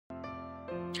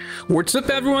What's up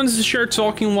everyone, this is ScherBR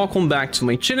talking, welcome back to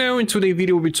my channel. In today's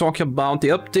video we'll be talking about the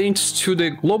updates to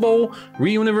the global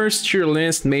re-universe tier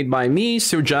list made by me,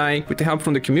 SaGa, with the help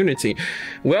from the community.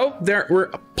 Well, there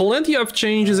were plenty of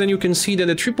changes and you can see that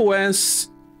the SSS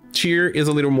tier is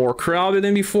a little more crowded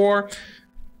than before.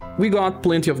 We got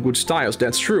plenty of good styles,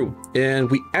 that's true. And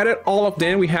we added all of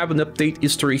them. We have an update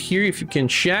history here if you can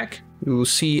check. You will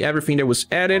see everything that was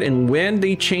added and when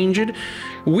they changed it.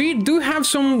 We do have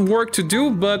some work to do,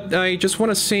 but I just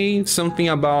want to say something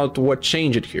about what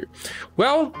changed here.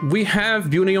 Well, we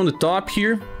have Building on the top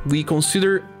here. We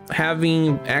consider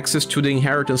having access to the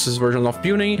Inheritances version of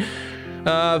Building.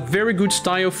 Very good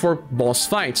style for boss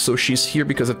fights, so she's here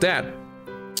because of that.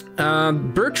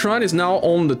 Bertrand is now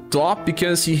on the top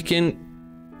because he can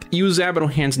use Abaddon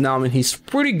hands down and he's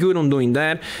pretty good on doing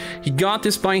that. He got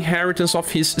this by inheritance of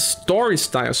his story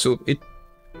style, so it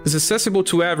is accessible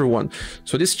to everyone.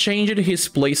 So this changed his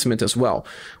placement as well.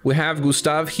 We have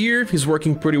Gustav here, he's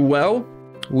working pretty well.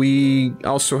 We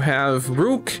also have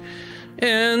Rook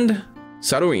and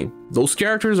Saruin. Those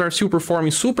characters are still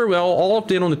performing super well. All of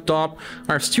them on the top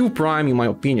are still prime in my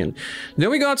opinion. Then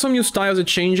we got some new styles that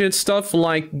changed, stuff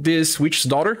like this Witch's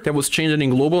Daughter that was changed in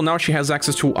global. Now she has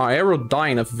access to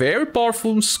Aerodyne, a very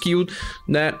powerful skill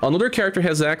that another character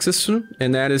has access to,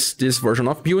 and that is this version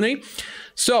of Building.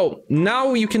 So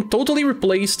now you can totally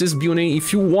replace this Building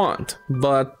if you want,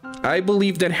 but I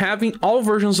believe that having all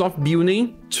versions of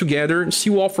Building together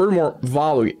still offer more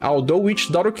value, although Witch's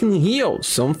Daughter can heal,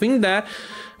 something that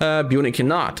Building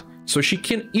cannot. So she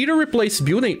can either replace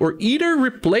Building or either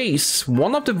replace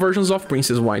one of the versions of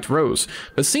Princess White Rose.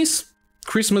 But since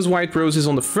Christmas White Rose is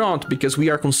on the front because we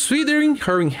are considering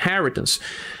her inheritance,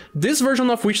 this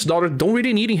version of Witch's Daughter don't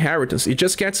really need inheritance. It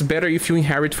just gets better if you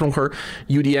inherit from her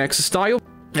UDX style.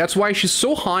 That's why she's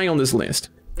so high on this list.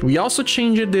 We also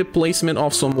changed the placement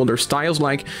of some other styles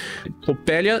like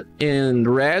Coppelia and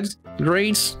Red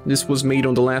grades. This was made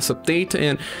on the last update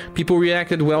and people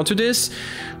reacted well to this.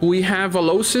 We have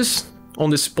Alosis on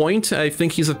this point. I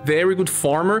think he's a very good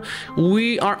farmer.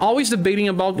 We are always debating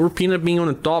about Rupina being on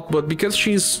the top, but because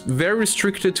she's very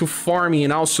restricted to farming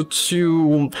and also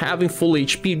to having full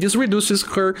HP, this reduces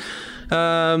her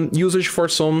usage for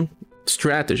some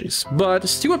strategies, but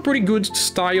still a pretty good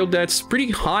style that's pretty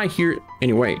high here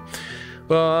anyway.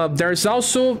 There's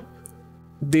also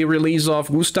the release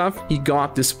of Gustav. He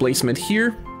got this placement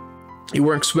here. It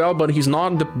works well, but he's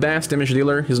not the best damage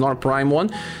dealer. He's not a prime one.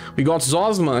 We got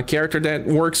Zosma, a character that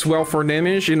works well for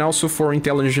damage and also for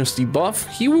intelligence debuff.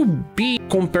 He will be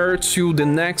compared to the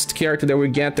next character that we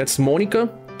get, that's Monica.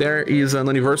 There is an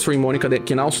anniversary Monica that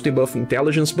can also debuff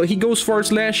intelligence, but he goes for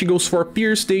slash, he goes for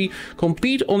pierce. They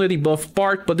compete on the debuff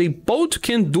part, but they both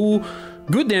can do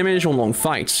good damage on long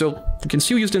fights, so you can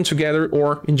still use them together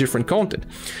or in different content.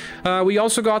 We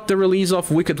also got the release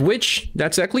of Wicked Witch.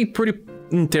 That's actually pretty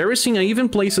interesting. I even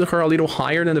placed her a little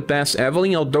higher than the past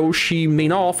Evelyn, although she may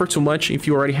not offer too much if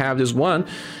you already have this one.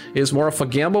 It's more of a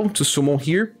gamble to summon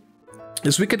here.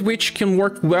 This Wicked Witch can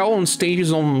work well on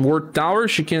stages on Ward Tower.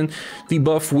 She can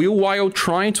debuff Will while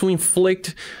trying to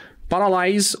inflict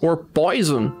paralyze or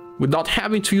poison without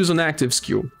having to use an active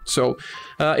skill. So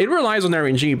it relies on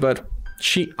RNG, but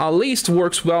she at least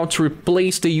works well to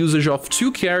replace the usage of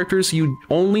two characters. You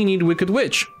only need Wicked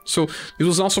Witch. So it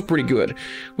was also pretty good.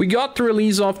 We got the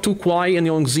release of Tukwai and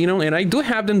Young Xenon, and I do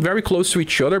have them very close to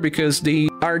each other because they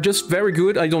are just very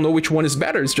good. I don't know which one is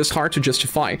better. It's just hard to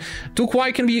justify.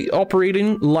 Tukwai can be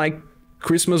operating like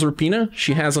Christmas Rupina.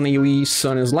 She has an AoE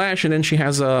Sun and Slash, and then she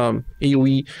has a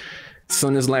AoE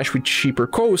Sun and Slash with cheaper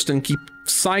coast and keep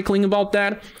cycling about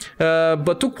that.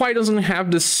 But Tukwai doesn't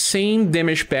have the same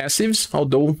damage passives,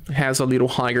 although has a little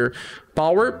higher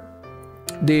power.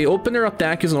 The opener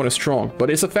attack is not as strong, but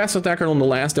it's a fast attacker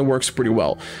nonetheless that works pretty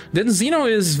well. Then Xeno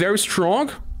is very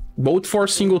strong, both for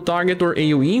single target or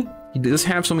AoE. He does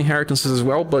have some inheritances as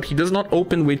well, but he does not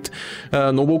open with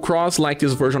Noble Cross like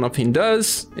this version of him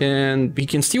does, and he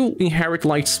can still inherit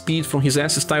light speed from his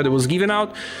S style that was given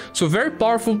out. So very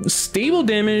powerful, stable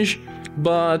damage,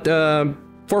 but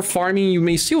for farming you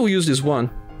may still use this one,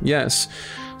 yes.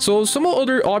 So some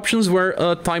other options were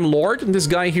Time Lord. This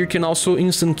guy here can also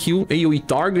instant kill AoE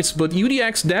targets, but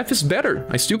UDX Death is better.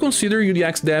 I still consider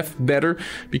UDX Death better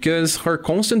because her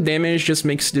constant damage just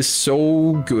makes this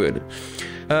so good.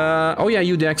 Oh yeah,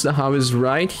 UDX Dahab is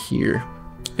right here.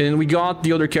 And we got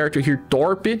the other character here,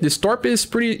 Torpe. This Torpe is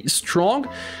pretty strong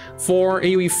for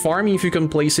AoE farming if you can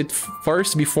place it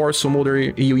first before some other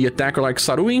AoE attacker like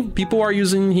Saruin. People are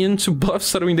using him to buff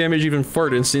Saruin damage even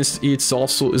further, and since it's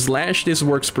also slash, this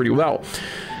works pretty well.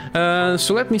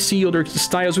 So let me see other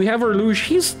styles. We have Orluge.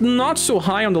 He's not so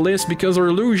high on the list because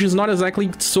Orluge is not exactly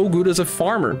so good as a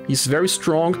farmer. He's very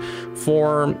strong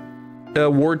for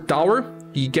Ward Tower.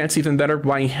 He gets even better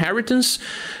by inheritance.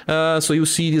 So you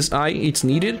see this eye, it's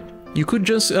needed. You could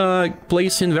just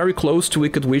place him very close to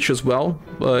Wicked Witch as well.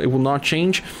 It will not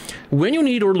change. When you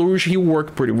need Orluge, he will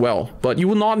work pretty well, but you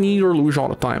will not need Orluge all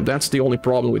the time. That's the only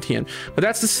problem with him. But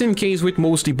that's the same case with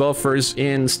most debuffers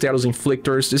and status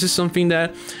inflictors. This is something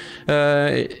that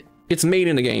it's made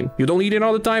in the game. You don't need it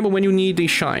all the time, but when you need, they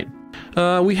shine.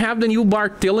 We have the new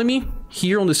Barthélemy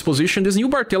here on this position. This new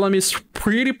Barthélemy is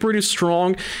pretty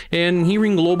strong, and here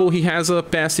in Global he has a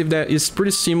passive that is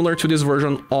pretty similar to this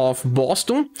version of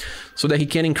Boston, so that he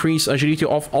can increase agility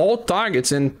of all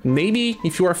targets. And maybe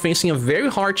if you are facing a very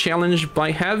hard challenge,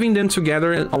 by having them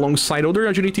together alongside other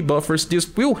agility buffers,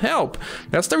 this will help.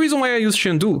 That's the reason why I use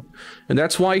Shendu, and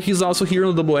that's why he's also here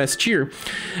on the double S tier.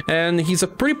 And he's a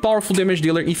pretty powerful damage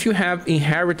dealer if you have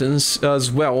inheritance as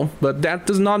well, but that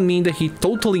does not mean that he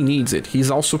totally needs it.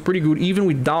 He's also pretty good even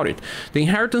without it. The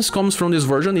inheritance comes from this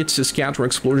version. It's a Scatter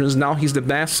Explosions. Now he's the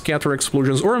best Scatter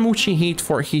Explosions or a multi-hit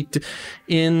for hit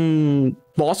in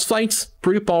boss fights.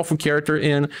 Pretty powerful character,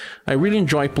 and I really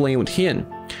enjoy playing with him.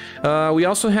 We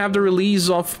also have the release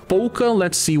of Polka.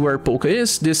 Let's see where Polka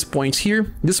is. This point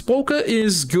here. This Polka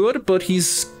is good, but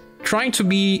he's trying to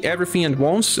be everything at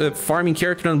once, a farming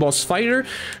character and boss fighter,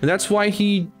 and that's why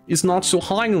he is not so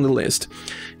high on the list.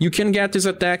 You can get this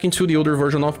attack into the older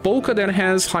version of Polka that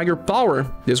has higher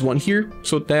power, this one here,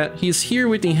 so that he's here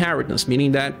with inheritance,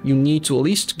 meaning that you need to at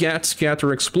least get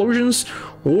Scatter Explosions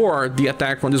or the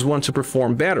attack from this one to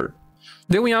perform better.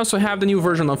 Then we also have the new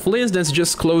version of Liz that's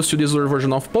just close to this other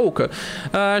version of Polka.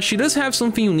 She does have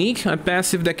something unique, a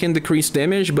passive that can decrease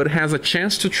damage but has a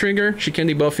chance to trigger. She can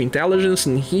debuff intelligence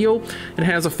and heal. It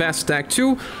has a fast attack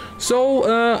too. So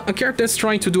a character that's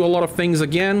trying to do a lot of things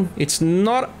again. It's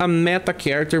not a meta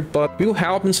character, but will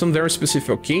help in some very specific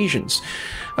occasions.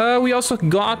 We also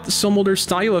got some other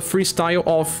style, a free style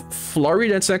of Flurry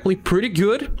that's actually pretty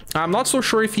good. I'm not so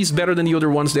sure if he's better than the other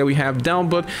ones that we have down,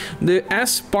 but the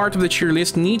S part of the tier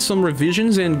list needs some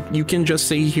revisions, and you can just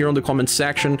say here on the comment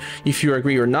section if you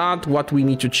agree or not, what we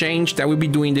need to change. That we'll be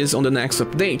doing this on the next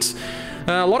updates.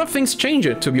 A lot of things change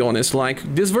it, to be honest.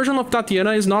 Like, this version of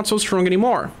Tatiana is not so strong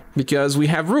anymore, because we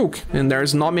have Rook, and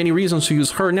there's not many reasons to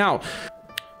use her now.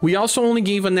 We also only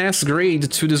gave an S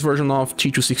grade to this version of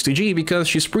T260G because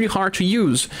she's pretty hard to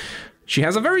use. She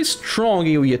has a very strong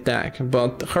AoE attack,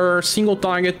 but her single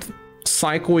target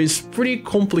cycle is pretty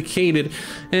complicated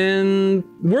and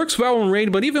works well on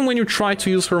raid, but even when you try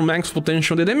to use her max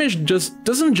potential, the damage just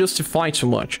doesn't justify too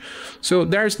much. So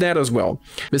there's that as well.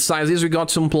 Besides this, we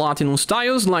got some platinum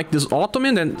styles like this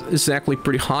Ottoman that is actually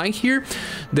pretty high here.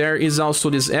 There is also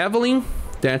this Evelyn.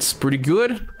 That's pretty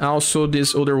good. Also,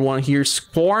 this other one here,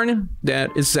 Scorn,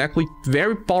 that is actually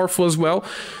very powerful as well.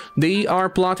 They are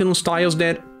platinum styles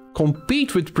that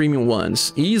compete with premium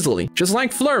ones easily. Just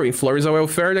like Flurry. Flurry is a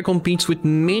welfare that competes with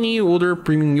many other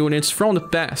premium units from the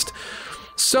past.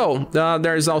 So,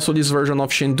 there is also this version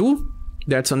of Shendu.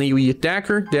 That's an AoE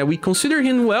attacker that we consider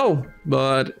him well,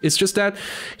 but it's just that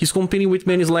he's competing with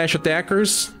many slash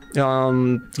attackers.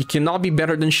 He cannot be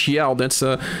better than Xiao. That's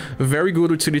a very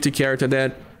good utility character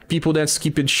that people that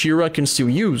skipped Shira can still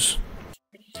use.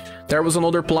 There was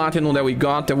another platinum that we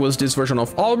got that was this version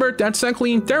of Albert. That's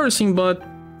actually interesting, but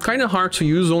kind of hard to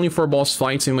use, only for boss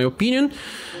fights in my opinion.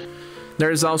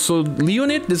 There's also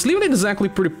Leonid. This Leonid is actually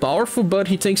pretty powerful, but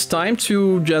he takes time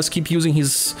to just keep using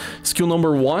his skill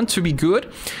number 1 to be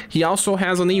good. He also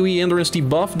has an AoE endurance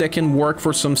debuff that can work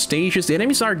for some stages. The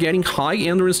enemies are getting high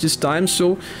endurance this time,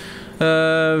 so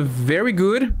very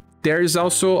good. There is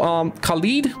also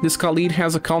Khalid. This Khalid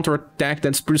has a counter attack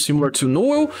that's pretty similar to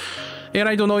Noel. And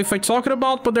I don't know if I talked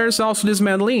about, but there's also this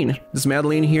Madeline. This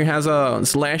Madeline here has a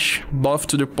slash buff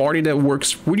to the party that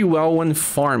works pretty well when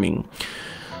farming.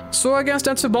 So I guess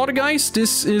that's about it, guys.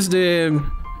 This is the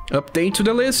update to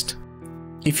the list.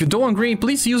 If you don't agree,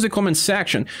 please use the comment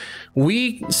section.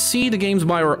 We see the games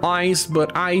by our eyes,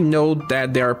 but I know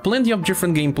that there are plenty of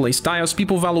different gameplay styles.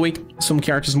 People evaluate some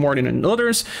characters more than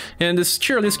others, and this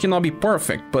tier list cannot be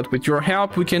perfect, but with your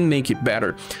help, we can make it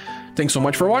better. Thanks so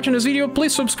much for watching this video.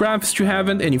 Please subscribe if you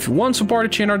haven't, and if you want to support the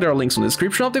channel, there are links in the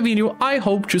description of the video. I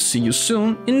hope to see you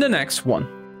soon in the next one.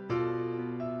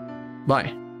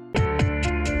 Bye.